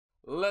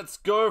Let's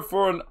go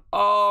for an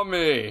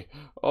army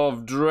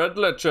of dread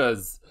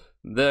liches.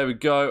 There we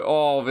go.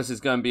 Oh, this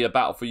is going to be a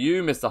battle for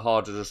you, Mr.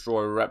 Hard to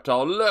Destroy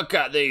Reptile. Look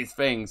at these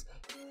things.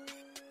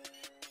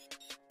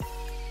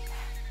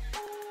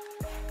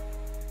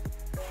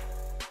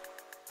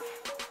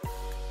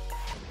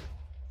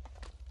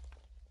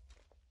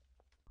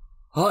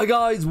 Hi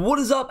guys, what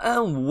is up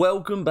and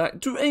welcome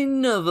back to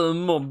another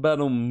Mob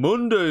Battle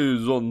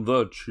Mondays on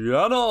the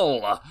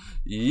channel.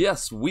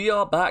 Yes, we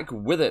are back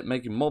with it,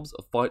 making mobs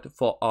fight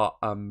for our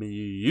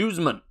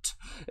amusement.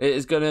 It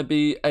is going to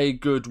be a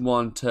good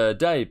one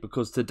today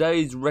because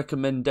today's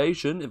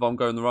recommendation, if I'm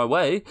going the right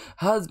way,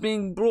 has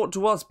been brought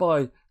to us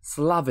by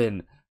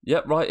Slavin.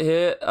 Yep, right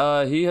here,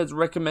 he has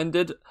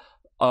recommended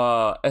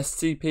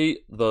SCP,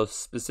 the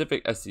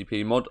specific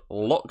SCP mod,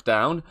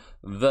 Lockdown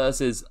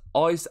versus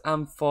Ice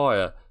and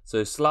Fire.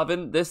 So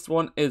Slavin, this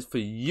one is for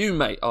you,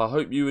 mate. I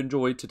hope you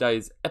enjoyed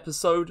today's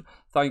episode.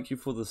 Thank you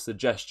for the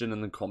suggestion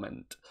and the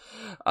comment.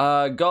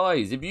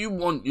 Guys, if you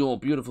want your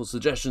beautiful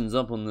suggestions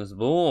up on this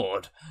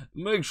board,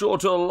 make sure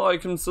to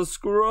like and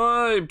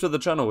subscribe to the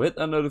channel. Hit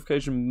that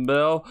notification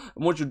bell.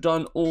 And once you've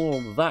done all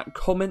of that,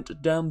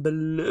 comment down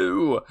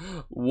below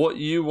what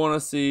you want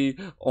to see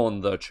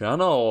on the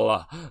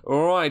channel.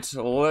 Alright,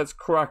 let's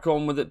crack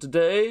on with it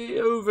today.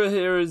 Over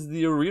here is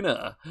the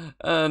arena.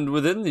 And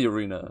within the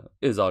arena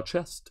is our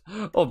chest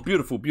of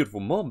beautiful, beautiful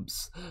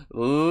mobs.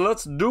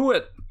 Let's do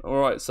it.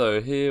 Alright, so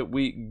here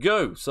we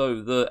go.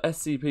 So the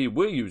SCP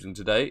we're using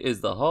today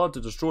is the Hard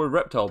to Destroy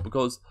Reptile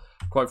because,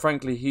 quite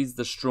frankly, he's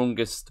the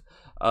strongest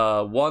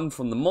one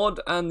from the mod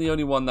and the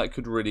only one that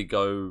could really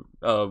go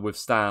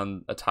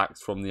withstand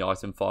attacks from the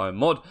Ice and Fire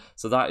mod.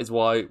 So that is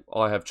why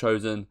I have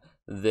chosen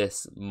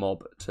this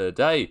mob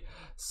today.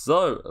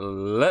 So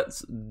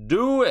let's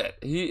do it.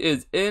 He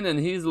is in and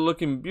he's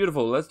looking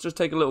beautiful. Let's just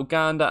take a little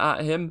gander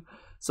at him.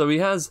 So he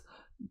has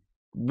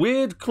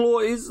weird claw.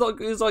 He's like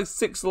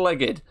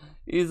six-legged.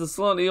 He's a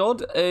slightly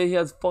odd. He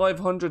has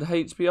 500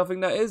 HP, I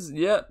think that is.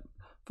 Yep.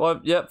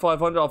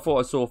 500. I thought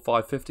I saw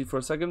 550 for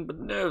a second, but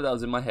no, that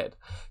was in my head.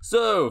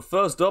 So,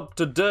 first up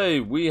today,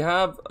 we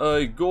have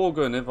a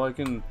Gorgon. If I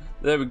can...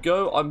 There we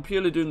go. I'm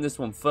purely doing this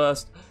one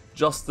first,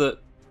 just to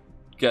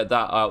get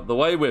that out the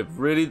way with.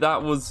 Really,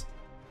 that was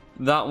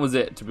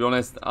it, to be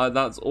honest.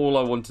 That's all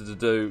I wanted to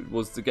do,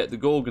 was to get the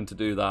Gorgon to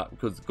do that,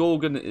 because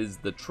Gorgon is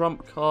the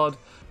trump card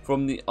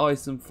from the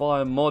Ice and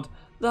Fire mod.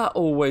 That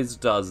always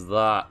does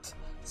that.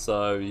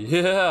 So,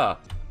 yeah,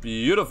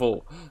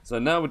 beautiful. So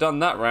now we've done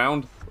that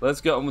round,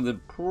 let's get on with the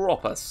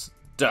proper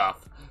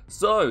stuff.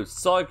 So,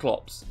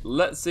 Cyclops,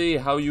 let's see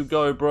how you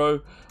go,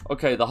 bro.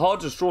 Okay, the Hard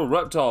to Destroy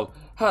Reptile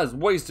has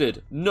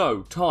wasted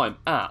no time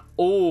at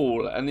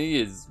all, and he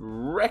is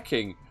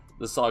wrecking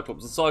the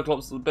Cyclops. The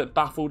Cyclops is a bit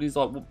baffled. He's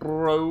like, well,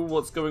 bro,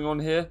 what's going on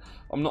here?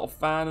 I'm not a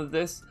fan of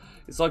this.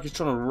 It's like he's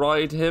trying to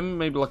ride him,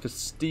 maybe like a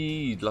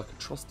steed, like a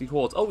trusty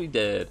horse. Oh, he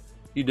did.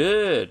 He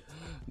did.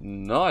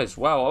 Nice.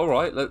 Wow. All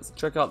right. Let's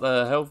check out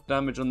the health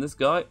damage on this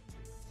guy.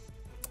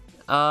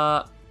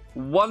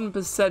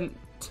 1%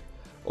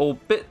 or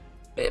bit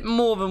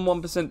more than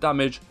 1%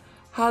 damage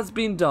has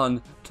been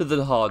done to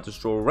the Hard to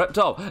Destroy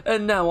Reptile,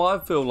 and now I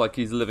feel like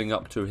he's living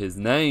up to his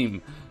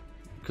name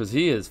because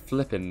he is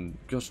flipping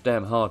gosh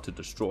damn hard to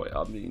destroy.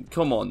 I mean,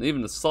 come on.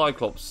 Even the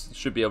Cyclops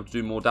should be able to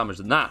do more damage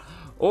than that.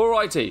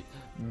 Alrighty,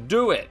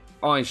 do it,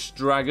 Ice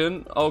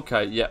Dragon.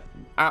 Okay, yeah.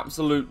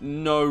 Absolute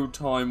no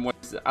time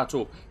wasted at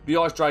all. The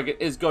Ice Dragon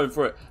is going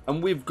for it,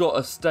 and we've got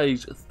a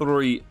stage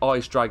 3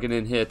 Ice Dragon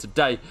in here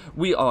today.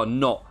 We are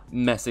not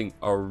messing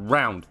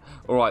around.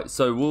 Alright,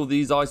 so will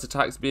these ice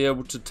attacks be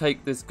able to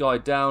take this guy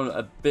down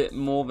a bit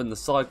more than the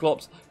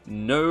Cyclops?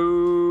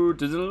 No,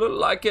 doesn't look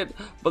like it,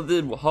 but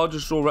the Hard to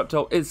Destroy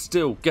Reptile is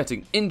still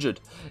getting injured.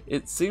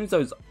 It seems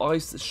those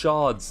ice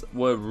shards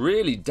were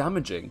really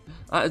damaging.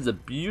 That is a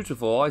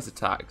beautiful ice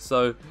attack,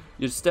 so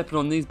you're stepping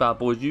on these bad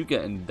boys, you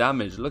getting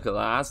damaged. Look at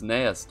that, that's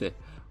nasty.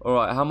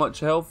 Alright, how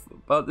much health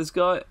about this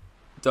guy?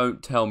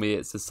 Don't tell me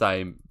it's the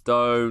same.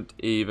 Don't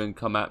even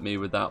come at me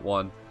with that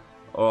one.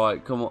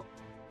 Alright, come on.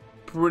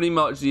 Pretty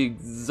much the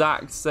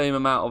exact same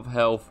amount of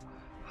health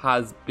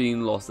has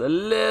been lost. A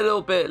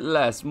little bit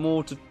less,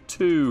 more to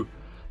 2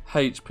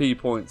 HP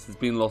points has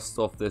been lost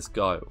off this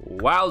guy.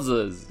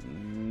 Wowzers,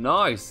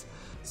 nice.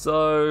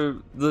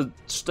 So the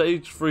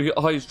stage 3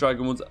 Ice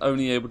Dragon was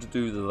only able to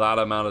do that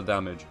amount of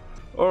damage.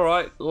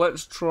 Alright,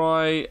 let's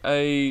try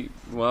a,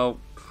 well,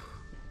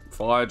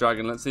 Fire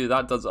Dragon. Let's see if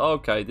that does.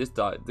 Okay, this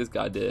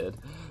guy did.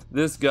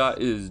 This guy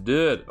is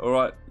dead.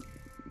 Alright,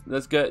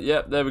 let's get,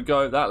 yep, there we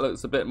go. That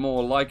looks a bit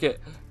more like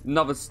it.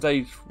 Another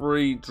stage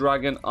 3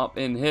 dragon up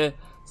in here.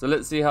 So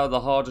let's see how the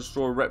Hard to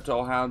Destroy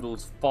Reptile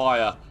handles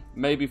fire.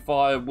 Maybe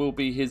fire will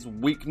be his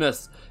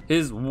weakness.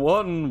 His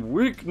one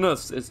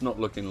weakness. It's not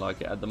looking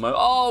like it at the moment.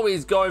 Oh,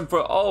 he's going for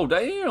it. Oh,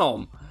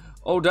 damn.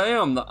 Oh,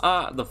 damn.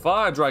 The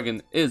Fire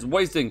Dragon is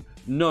wasting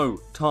no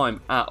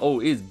time at all.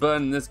 He's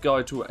burning this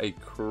guy to a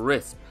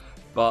crisp.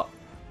 But,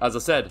 as I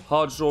said,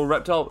 Hard to Destroy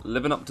Reptile,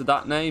 living up to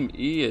that name,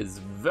 he is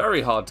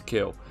very hard to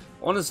kill.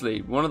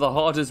 Honestly, one of the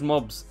hardest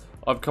mobs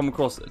I've come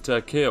across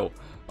to kill.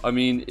 I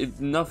mean, if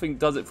nothing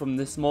does it from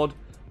this mod,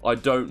 I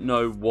don't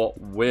know what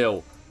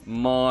will.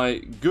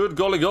 My good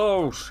golly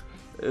gosh.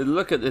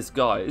 Look at this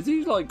guy. Is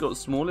he like got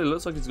smaller? It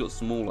looks like he's got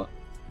smaller.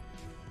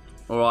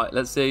 Alright,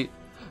 let's see.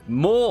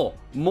 More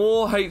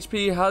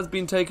HP has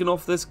been taken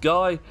off this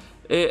guy.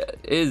 It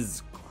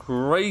is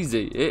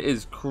crazy. It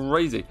is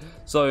crazy.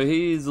 So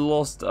he's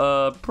lost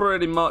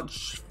pretty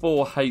much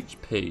 4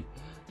 HP.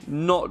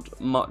 Not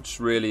much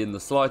really in the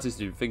slightest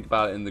if you think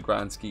about it in the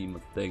grand scheme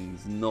of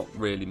things. Not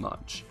really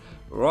much.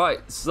 Right,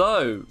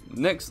 so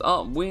next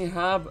up we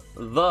have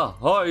the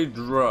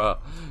Hydra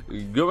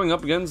going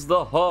up against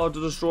the Hard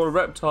to Destroy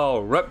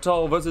Reptile.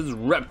 Reptile versus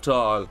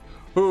Reptile.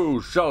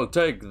 Who shall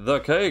take the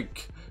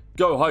cake?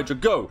 Go Hydra,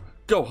 go!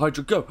 Go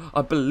Hydra, go!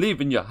 I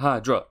believe in you,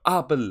 Hydra.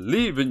 I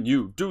believe in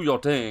you. Do your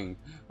thing.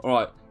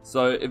 Alright,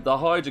 so if the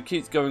Hydra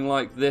keeps going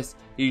like this,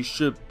 he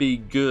should be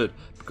good.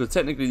 Because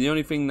technically the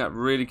only thing that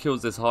really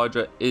kills this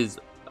Hydra is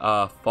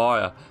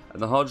fire.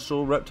 And the Hard to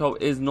Destroy Reptile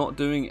is not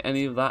doing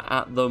any of that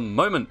at the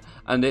moment.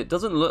 And it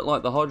doesn't look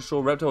like the Hard to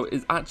Destroy Reptile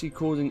is actually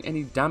causing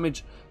any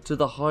damage to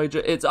the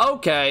Hydra. It's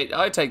okay,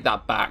 I take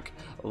that back.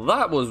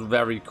 That was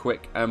very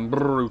quick and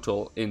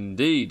brutal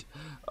indeed.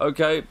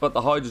 Okay, but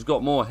the Hydra's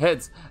got more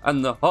heads,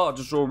 and the Hard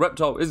to Destroy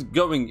Reptile is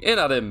going in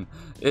at him.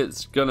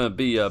 It's gonna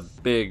be a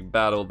big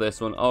battle,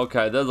 this one.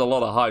 Okay, there's a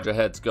lot of Hydra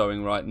heads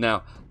going right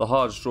now. The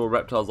Hard to Destroy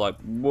Reptile's like,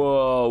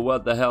 whoa,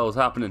 what the hell is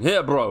happening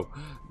here, bro?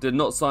 Did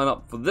not sign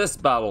up for this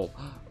battle.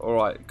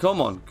 Alright,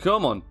 come on,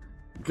 come on.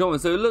 Come on,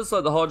 so it looks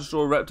like the Hard to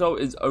Destroy Reptile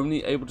is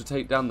only able to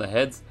take down the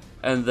heads,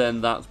 and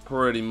then that's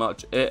pretty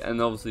much it. And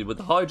obviously with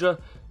the Hydra,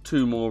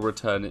 2 more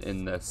return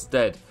in their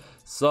stead.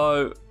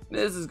 So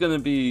this is going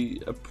to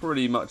be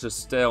pretty much a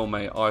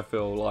stalemate, I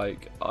feel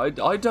like. I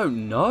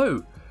don't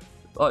know.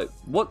 Like,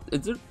 what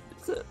is it?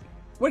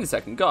 Wait a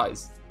second,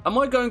 guys. Am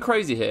I going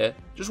crazy here?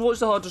 Just watch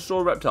the Hard to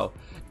Destroy Reptile.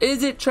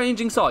 Is it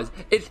changing size?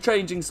 It's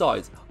changing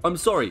size. I'm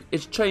sorry,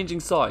 it's changing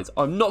size.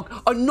 I'm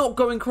not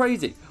going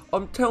crazy.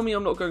 Tell me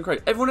I'm not going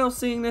crazy. Everyone else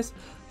seeing this?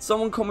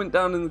 Someone comment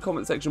down in the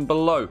comment section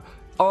below.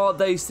 Are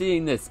they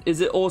seeing this? Is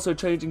it also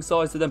changing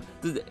size to them?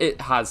 It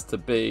has to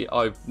be.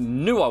 I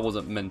knew I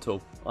wasn't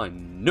mental. I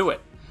knew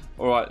it.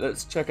 Alright,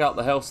 let's check out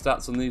the health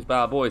stats on these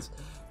bad boys.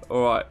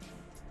 Alright.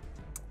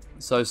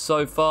 So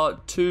far,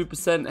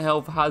 2%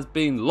 health has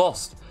been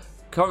lost.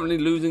 Currently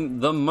losing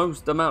the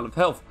most amount of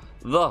health.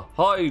 The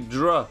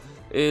Hydra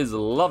is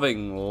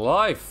loving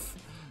life.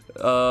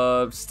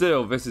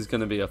 Still, this is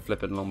going to be a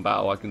flippin' long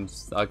battle. I can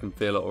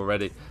feel it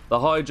already. The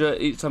Hydra,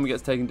 each time it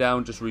gets taken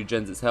down, just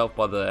regens its health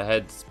by the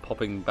heads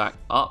popping back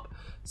up.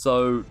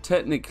 So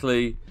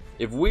technically,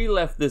 if we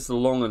left this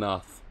long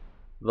enough,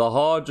 the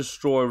Hard to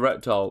Destroy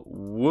Reptile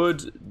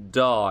would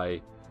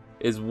die,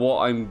 is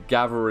what I'm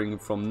gathering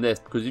from this.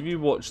 Because if you're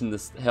watching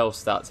the health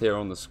stats here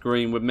on the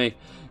screen with me,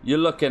 you're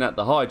looking at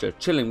the Hydra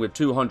chilling with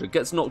 200,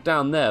 gets knocked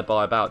down there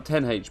by about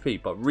 10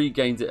 HP, but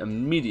regains it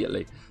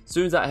immediately. As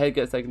soon as that head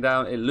gets taken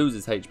down, it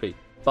loses HP,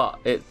 but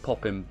it's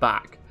popping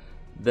back.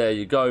 There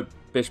you go,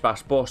 bish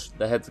bash bosh,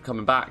 the heads are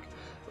coming back.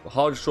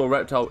 Hard to Destroy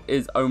Reptile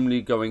is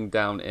only going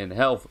down in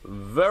health.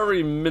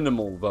 Very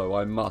minimal though,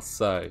 I must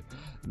say.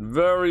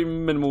 Very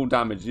minimal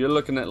damage. You're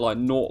looking at like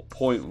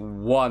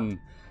 0.1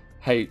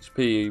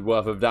 HP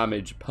worth of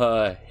damage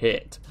per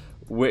hit,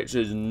 which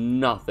is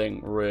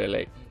nothing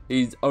really.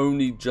 He's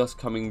only just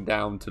coming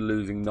down to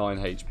losing 9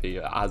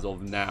 HP as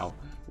of now,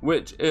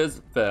 which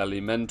is fairly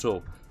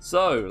mental.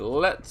 So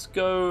let's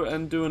go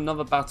and do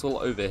another battle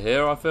over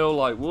here. I feel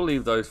like we'll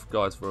leave those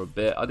guys for a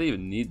bit. I didn't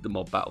even need the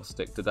mob battle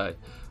stick today.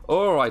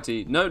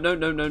 Alrighty, no,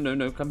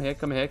 come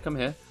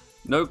here.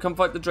 No, come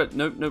fight the dread.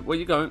 No, where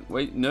you going?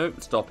 Wait, no,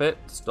 stop it,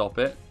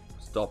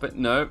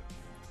 no.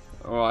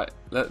 Alright,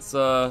 let's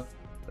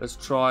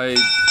try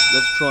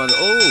the,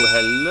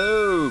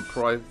 oh,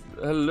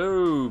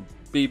 hello,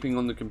 beeping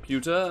on the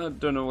computer. I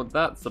don't know what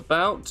that's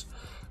about.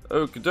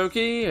 Okie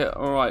dokie.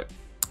 Alright,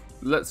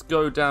 let's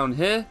go down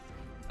here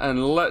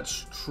and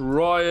let's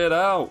try it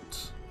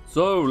out.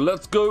 So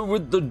let's go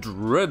with the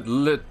DREAD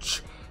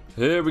LICH.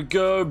 Here we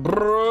go,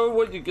 bro.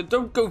 What you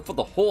don't go for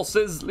the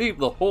horses. Leave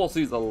the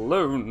horses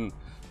alone.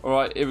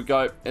 Alright, here we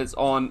go. It's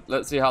on.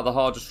 Let's see how the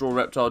Hard to Destroy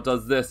Reptile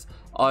does this.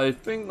 I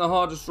think the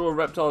Hard to Destroy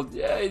Reptile,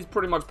 yeah, he's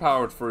pretty much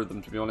powered through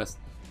them, to be honest.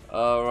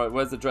 Alright,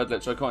 where's the DREAD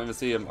LICH? I can't even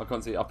see him. I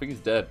can't see. I think he's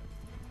dead.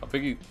 I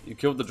think he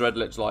killed the DREAD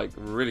LICH, like,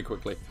 really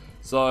quickly.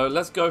 So,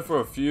 let's go for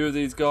a few of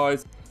these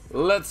guys.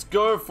 Let's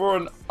go for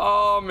an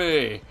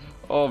army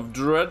of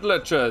DREAD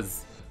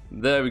LICHes.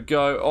 There we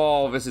go.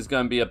 Oh, this is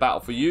going to be a battle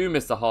for you,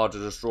 Mr. Hard to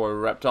Destroy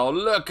Reptile.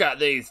 Look at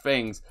these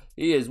things.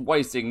 He is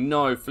wasting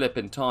no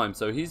flipping time,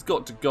 so he's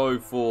got to go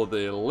for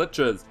the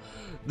liches.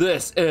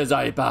 This is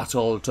a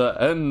battle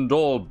to end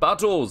all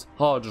battles.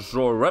 Hard to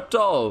Destroy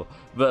Reptile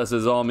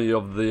versus Army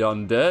of the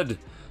Undead.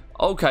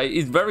 Okay,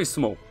 he's very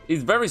small.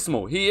 He's very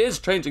small. He is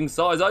changing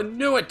size. I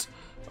knew it.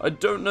 I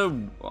don't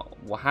know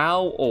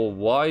how or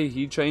why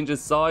he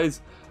changes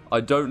size. I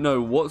don't know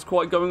what's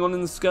quite going on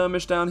in the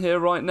skirmish down here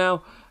right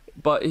now.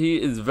 but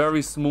he is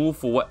very small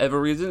for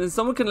whatever reason. And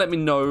someone can let me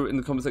know in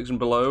the comment section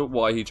below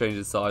why he changed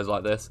his size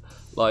like this.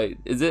 Like,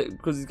 is it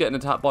because he's getting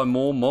attacked by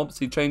more mobs?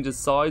 He changed his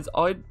size?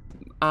 I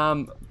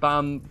am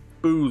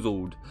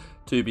bamboozled,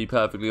 to be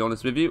perfectly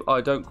honest with you.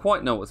 I don't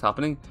quite know what's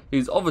happening.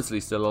 He's obviously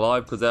still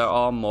alive because there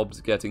are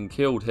mobs getting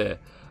killed here.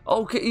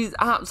 Okay, he's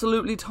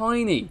absolutely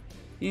tiny.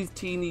 He's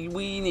teeny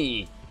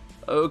weeny.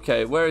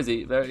 Okay, where is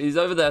he? He's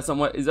over there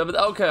somewhere. He's over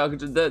there. Okay, I could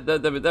just,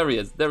 there he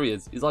is. There he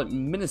is. He's like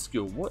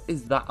minuscule. What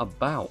is that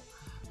about?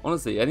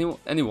 Honestly,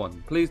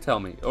 anyone, please tell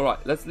me. All right,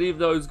 let's leave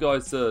those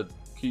guys to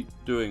keep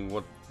doing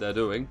what they're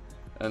doing,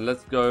 and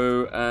let's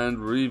go and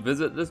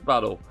revisit this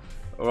battle.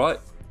 All right.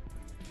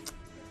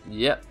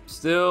 Yep,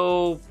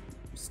 still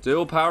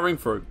powering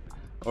through.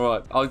 All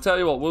right, I'll tell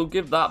you what. We'll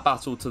give that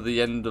battle to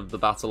the end of the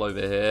battle over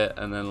here,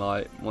 and then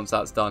like once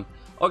that's done,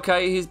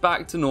 okay, he's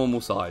back to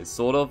normal size,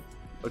 sort of.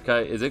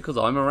 Okay, is it because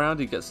I'm around?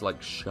 He gets like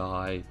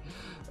shy.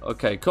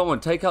 Okay, come on,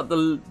 take out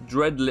the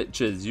DREAD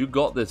LICHs. You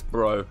got this,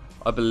 bro.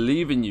 I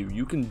believe in you.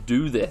 You can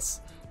do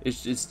this.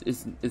 It's just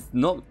it's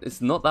not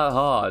that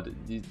hard.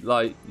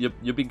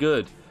 You'll be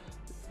good.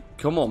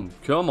 Come on.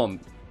 KAIMAN.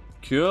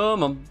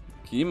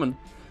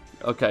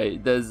 Okay,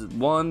 there's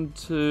 1,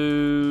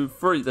 2,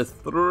 3. There's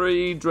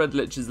 3 DREAD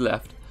LICHs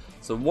left.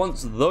 So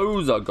once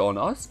those are gone,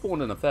 I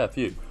spawned in a fair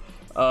few.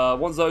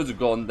 Once those are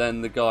gone, then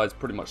the guy's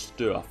pretty much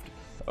stuffed.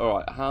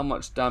 Alright, how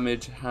much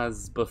damage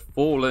has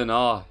befallen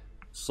our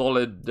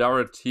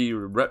solidarity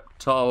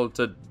reptile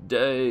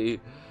today?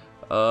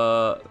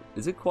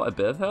 Is it quite a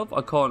bit of health? I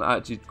can't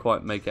actually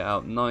quite make it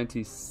out.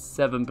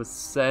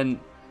 97%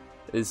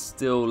 is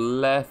still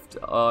left.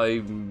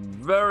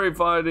 I'm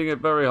finding it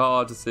very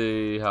hard to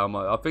see how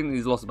much. I think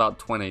he's lost about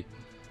 20.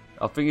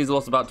 I think he's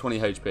lost about 20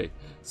 HP.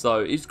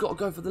 So he's got to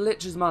go for the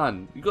liches,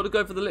 man. You got to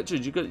go for the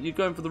liches. You're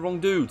going for the wrong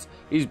dudes.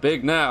 He's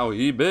big now.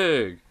 He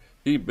big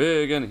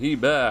and he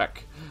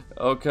back.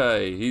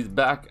 Okay, he's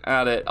back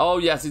at it. Oh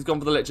yes, he's gone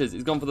for the liches.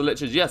 He's gone for the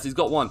liches. Yes, he's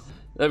got one.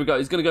 There we go.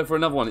 He's going to go for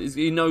another one.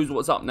 He knows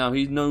what's up now.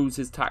 He knows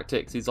his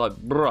tactics. He's like,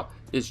 bruh,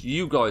 it's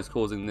you guys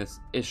causing this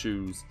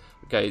issues.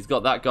 Okay, he's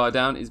got that guy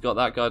down. He's got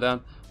that guy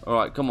down. All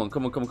right, come on.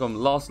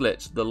 Last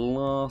lich. The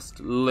last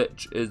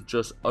lich is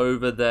just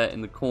over there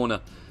in the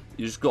corner.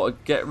 You just got to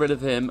get rid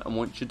of him. And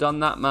once you've done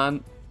that,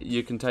 man,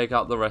 you can take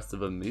out the rest of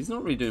them. He's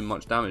not really doing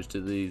much damage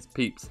to these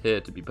peeps here,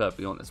 to be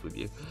perfectly honest with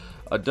you.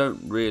 I don't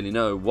really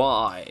know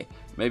why.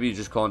 Maybe you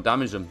just can't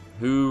damage them.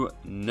 Who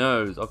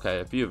knows? Okay,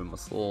 a few of them are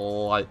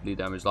slightly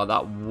damaged, like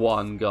that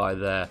one guy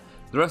there.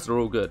 The rest are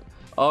all good.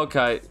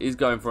 Okay, he's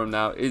going for him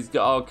now. He's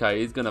going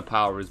to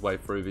power his way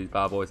through these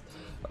bad boys.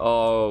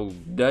 Oh,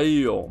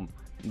 damn.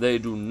 They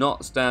do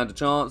not stand a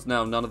chance.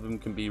 Now, none of them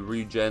can be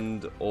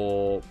regened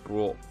or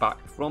brought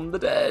back from the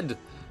dead.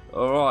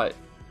 Alright.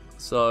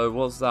 So,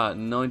 what's that?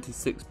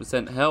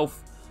 96%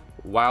 health.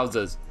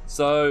 Wowzers.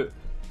 So,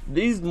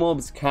 these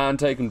mobs can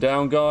take them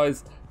down,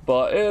 guys,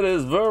 but it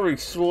is very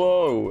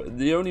slow.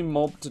 The only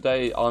mob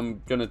today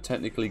I'm going to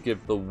technically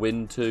give the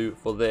win to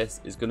for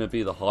this is going to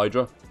be the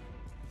Hydra.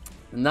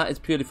 And that is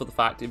purely for the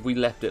fact if we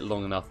left it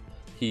long enough,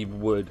 he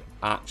would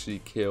actually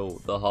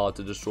kill the hard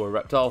to destroy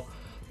reptile.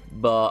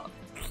 But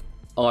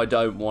I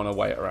don't want to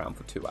wait around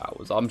for 2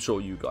 hours. I'm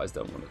sure you guys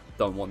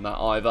don't want that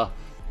either.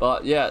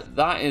 But yeah,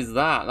 that is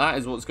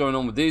what's going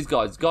on with these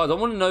guys. Guys, I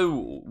want to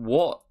know,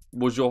 what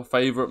was your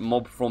favorite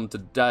mob from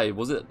today?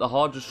 Was it the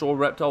hard to destroy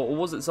reptile, or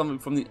was it something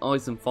from the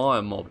ice and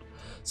fire mob?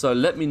 So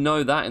let me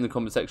know that in the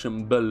comment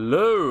section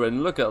below.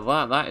 And look at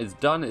that, that is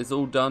done. It's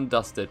all done,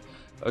 dusted.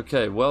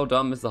 Okay, well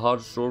done, Mr. Hard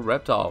to destroy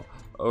reptile.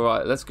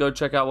 Alright, let's go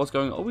check out what's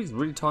going on. Oh, he's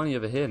really tiny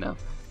over here now.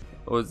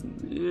 Or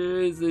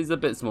he's a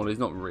bit smaller. He's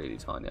not really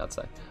tiny, I'd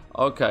say.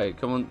 Okay,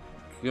 come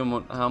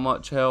on. How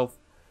much health?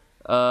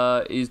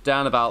 He's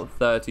down about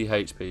 30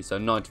 HP, so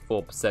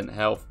 94%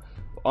 health.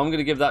 I'm going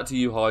to give that to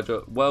you,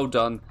 Hydra. Well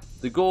done.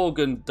 The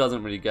Gorgon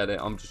doesn't really get it.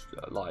 I'm just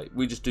like,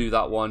 we just do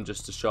that one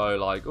just to show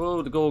like,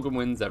 oh, the Gorgon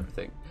wins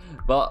everything.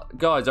 But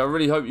guys, I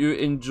really hope you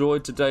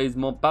enjoyed today's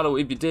mob battle.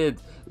 If you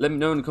did, let me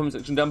know in the comment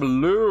section down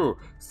below.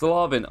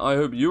 Slavin, I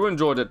hope you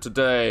enjoyed it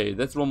today.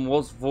 This one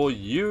was for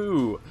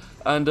you.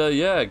 And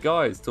yeah,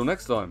 guys, till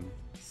next time.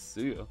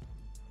 See ya.